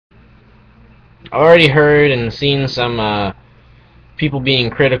I've already heard and seen some people being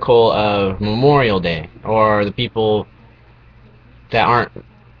critical of Memorial Day, or the people that aren't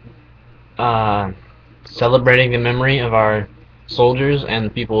uh, celebrating the memory of our soldiers and the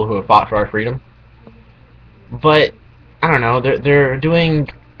people who have fought for our freedom. But I don't know, they're doing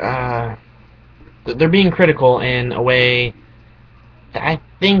they're being critical in a way that I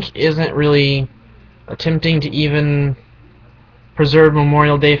think isn't really attempting to even preserve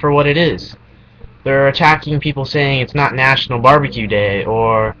Memorial Day for what it is. They're attacking people saying it's not National Barbecue Day,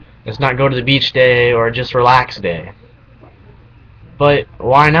 or it's not Go to the Beach Day, or just Relax Day. But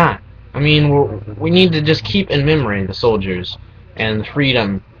why not? I mean, we need to just keep in memory the soldiers and the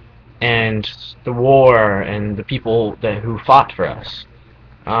freedom and the war and the people who fought for us.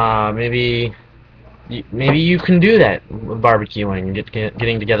 Maybe you can do that with barbecuing,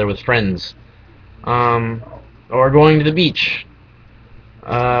 getting together with friends, um, or going to the beach.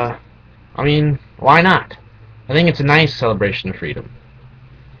 Uh, I mean, why not? I think it's a nice celebration of freedom.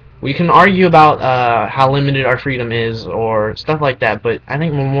 We can argue about how limited our freedom is or stuff like that, but I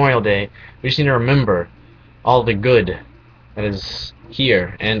think Memorial Day, we just need to remember all the good that is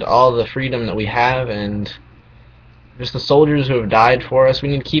here and all the freedom that we have and just the soldiers who have died for us. We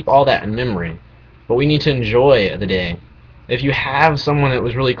need to keep all that in memory, but we need to enjoy the day. If you have someone that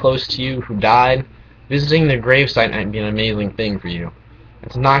was really close to you who died, visiting their gravesite might be an amazing thing for you.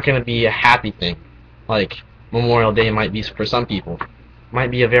 It's not going to be a happy thing, like Memorial Day might be for some people. It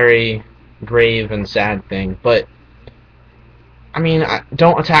might be a very grave and sad thing, but I mean,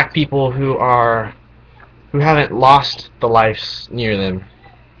 don't attack people who haven't lost the lives near them,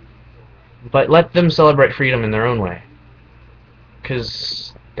 but let them celebrate freedom in their own way,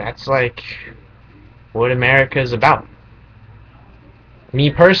 because that's like what America is about.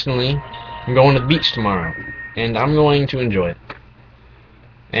 Me personally, I'm going to the beach tomorrow, and I'm going to enjoy it.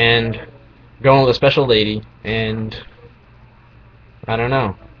 And going with a special lady, and I don't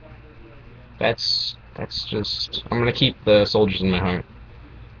know. That's just I'm gonna keep the soldiers in my heart.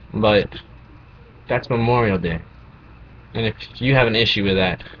 But that's Memorial Day. And if you have an issue with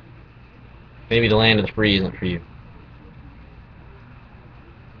that, maybe the land of the free isn't for you.